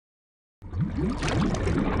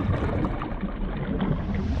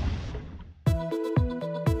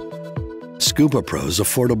Scubapro's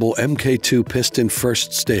affordable MK2 piston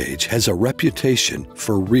first stage has a reputation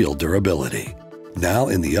for real durability. Now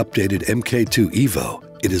in the updated MK2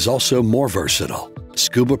 EVO, it is also more versatile.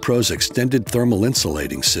 Scubapro's extended thermal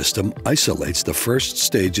insulating system isolates the first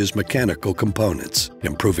stage's mechanical components,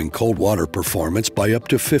 improving cold water performance by up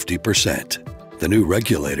to 50%. The new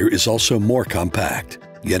regulator is also more compact,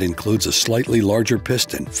 yet includes a slightly larger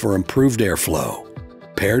piston for improved airflow.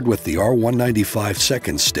 Paired with the R195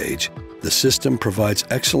 second stage, the system provides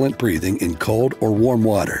excellent breathing in cold or warm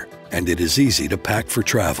water, and it is easy to pack for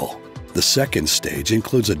travel. The second stage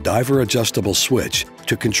includes a diver-adjustable switch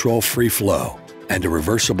to control free flow, and a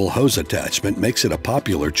reversible hose attachment makes it a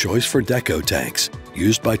popular choice for deco tanks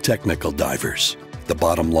used by technical divers. The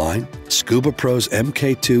bottom line, Scubapro's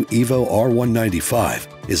MK2 EVO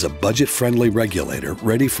R195 is a budget-friendly regulator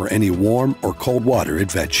ready for any warm or cold water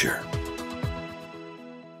adventure.